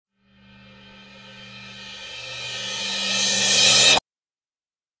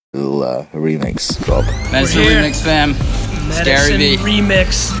remix, Rob? Medicine Remix, fam. Medicine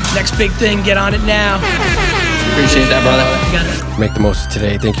Remix. Next big thing, get on it now. Appreciate that, brother. You got it. Make the most of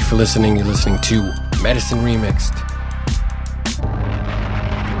today. Thank you for listening. You're listening to Medicine Remixed.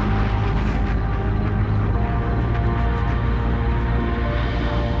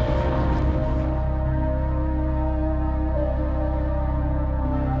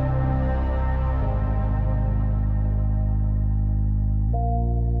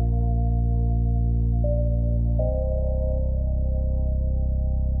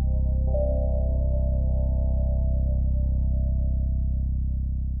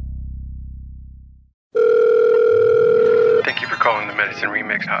 Calling the Medicine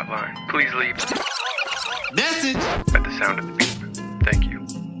Remix hotline. Please leave message at the sound of the beep. Thank you.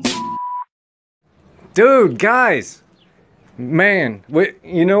 Dude, guys, man, we're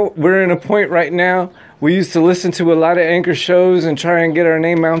in a point right now. We used to listen to a lot of anchor shows and try and get our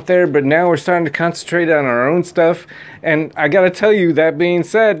name out there, but now we're starting to concentrate on our own stuff. And I gotta tell you, that being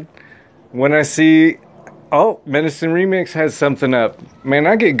said, when I see, Medicine Remix has something up, man,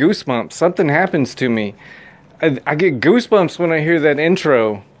 I get goosebumps. Something happens to me. I get goosebumps when I hear that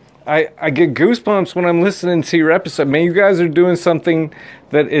intro. I get goosebumps when I'm listening to your episode. Man, you guys are doing something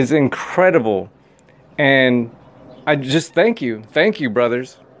that is incredible. And I just thank you. Thank you,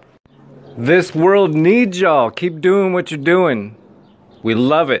 brothers. This world needs y'all. Keep doing what you're doing. We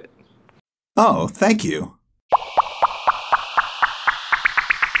love it. Oh, thank you.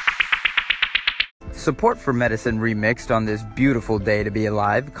 Support for Medicine Remixed on this beautiful day to be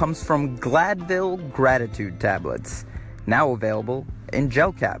alive comes from Gladville Gratitude Tablets, now available in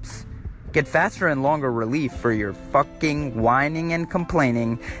gel caps. Get faster and longer relief for your fucking whining and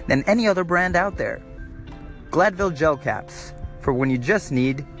complaining than any other brand out there. Gladville Gel Caps, for when you just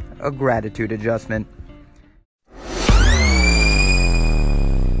need a gratitude adjustment.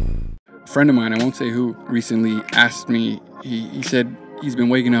 A friend of mine, I won't say who, recently asked me, he said he's been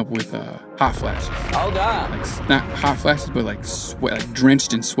waking up with hot flashes. Oh, God. Like, not hot flashes, but like sweat, like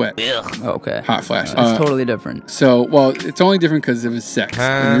drenched in sweat. Ugh. Okay. Hot flashes. It's totally different. So, it's only different because of his sex.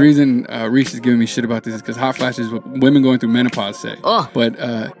 And the reason Reese is giving me shit about this is because hot flashes is what women going through menopause say.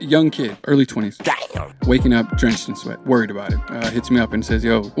 But young kid, early 20s, waking up drenched in sweat, worried about it, hits me up and says,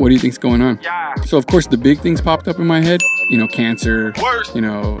 yo, what do you think's going on? Yeah. So, of course, the big things popped up in my head. Cancer,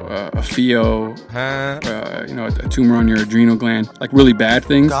 a pheo, a tumor on your adrenal gland, like really bad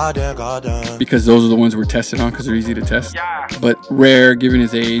things. Because those are the ones we're tested on because they're easy to test. Yeah. But rare, given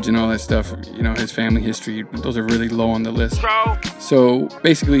his age and all that stuff, his family history, those are really low on the list. So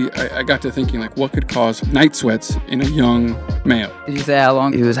basically, I got to thinking, like, what could cause night sweats in a young male? Did you say how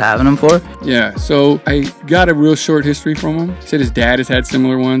long he was having them for? Yeah, so I got a real short history from him. He said his dad has had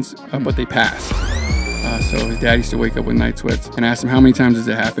similar ones, but they passed. So his dad used to wake up with night sweats, and I asked him how many times does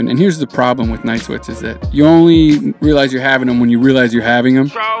it happen. And here's the problem with night sweats is that you only realize you're having them when you realize you're having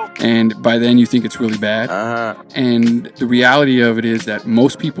them, and by then you think it's really bad. And the reality of it is that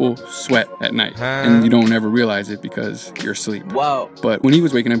most people sweat at night, and you don't ever realize it because you're asleep. Whoa. But when he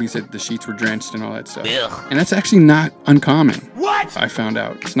was waking up, he said the sheets were drenched and all that stuff. And that's actually not uncommon. What? I found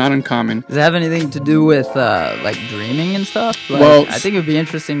out. It's not uncommon. Does it have anything to do with like dreaming and stuff? Like, well, I think it would be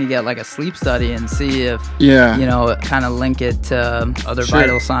interesting to get like a sleep study and see if kind of link it to other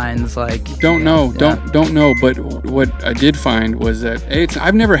vital signs like don't know. But what I did find was that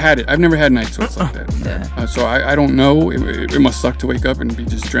I've never had it. I've never had night sweats like that. So I don't know. It must suck to wake up and be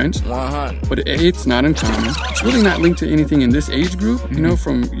just drenched. 100. But it's not uncommon. It's really not linked to anything in this age group.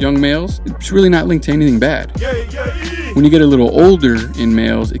 From young males, it's really not linked to anything bad. When you get a little older in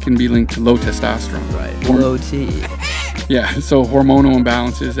males, it can be linked to low testosterone. Right. Low T. Yeah, so hormonal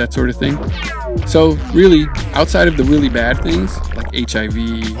imbalances, that sort of thing. So really, outside of the really bad things like HIV,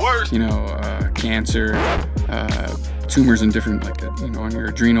 cancer, tumors in different, on your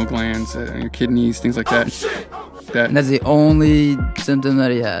adrenal glands, your kidneys, things like that. And that's the only symptom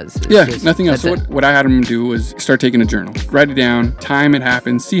that he has. Nothing else. So what I had him do was start taking a journal, write it down, time it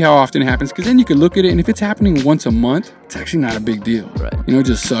happens, see how often it happens, because then you can look at it, and if it's happening once a month, it's actually not a big deal. Right. It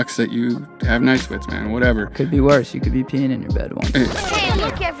just sucks that you have night sweats, man. Whatever. Could be worse. You could be peeing in your bed once. Hey,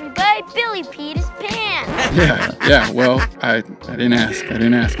 look, everybody! Billy peed his pants. Yeah. Well, I didn't ask.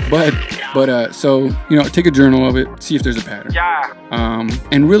 But so take a journal of it, see if there's a pattern.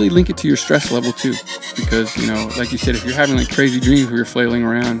 And really link it to your stress level too, because like you said, if you're having like crazy dreams where you're flailing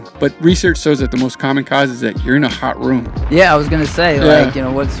around. But research shows that the most common cause is that you're in a hot room. Yeah, I was gonna say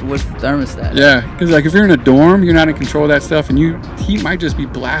what's the thermostat? Yeah, because like if you're in a dorm, you're not in control of that stuff, and heat might just be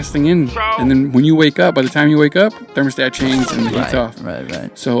blasting in, and then when you wake up, by the time you wake up, thermostat changed and the heat's off. Right.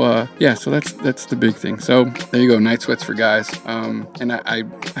 So so that's the big thing. So So there you go, night sweats for guys. And I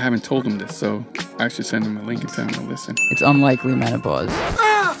haven't told him this, so I should send him a link and tell him to listen. It's unlikely menopause.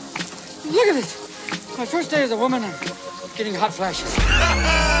 Ah! Look at this! My first day as a woman, I'm getting hot flashes.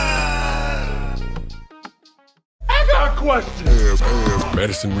 I got a question!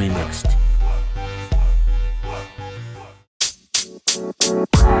 Medicine Remixed.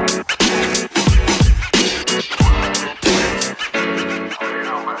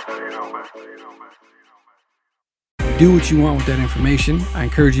 Do what you want with that information. I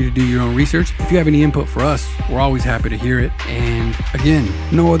encourage you to do your own research. If you have any input for us, we're always happy to hear it. And again,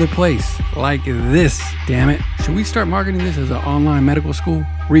 no other place like this, damn it. Should we start marketing this as an online medical school?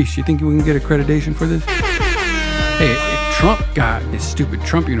 Reese, you think we can get accreditation for this? Hey, if Trump got his stupid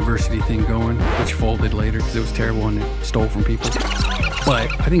Trump University thing going, which folded later because it was terrible and it stole from people.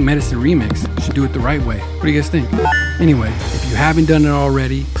 But I think Medicine Remix should do it the right way. What do you guys think? Anyway, if you haven't done it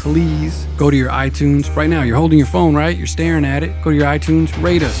already, please go to your iTunes. Right now, you're holding your phone, right? You're staring at it. Go to your iTunes,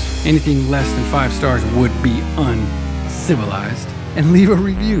 rate us. Anything less than 5 stars would be uncivilized. And leave a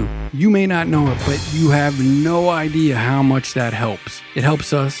review. You may not know it, but you have no idea how much that helps. It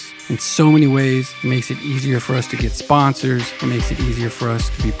helps us in so many ways. It makes it easier for us to get sponsors. It makes it easier for us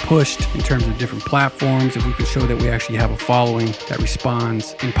to be pushed in terms of different platforms. If we can show that we actually have a following that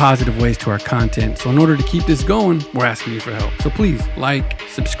responds in positive ways to our content. So in order to keep this going, we're asking you for help. So please like,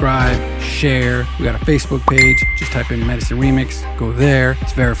 subscribe, share. We got a Facebook page. Just type in Medicine Remix. Go there.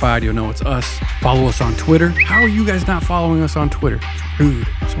 It's verified. You'll know it's us. Follow us on Twitter. How are you guys not following us on Twitter? It's rude.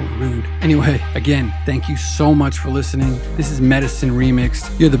 So rude. Anyway, again, thank you so much for listening. This is Medicine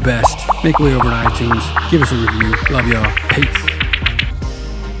Remixed. You're the best. Make your way over to iTunes. Give us a review. Love y'all. Peace.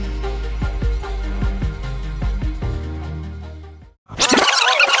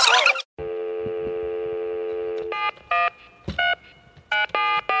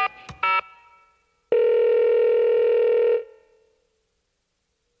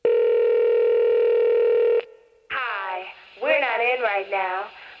 Hi, we're not in right now,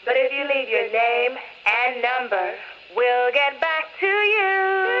 but if you leave your name and number, we'll get back to you.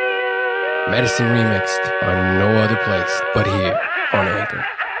 Medicine Remixed on no other place but here on Anchor.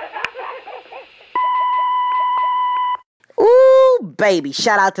 Ooh, baby.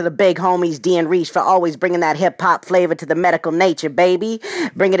 Shout out to the big homies, D and Reach, for always bringing that hip-hop flavor to the medical nature, baby.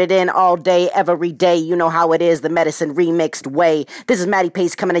 Bringing it in all day, every day. You know how it is, the Medicine Remixed way. This is Matty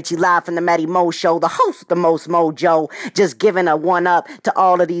Pace coming at you live from the Matty Mo Show, the host of the most mojo. Just giving a one-up to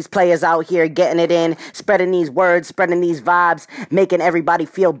all of these players out here, getting it in, spreading these words, spreading these vibes, making everybody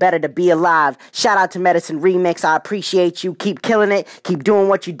feel better to be alive. Shout out to Medicine Remix. I appreciate you. Keep killing it. Keep doing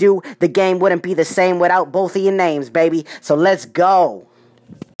what you do. The game wouldn't be the same without both of your names, baby. So let's go.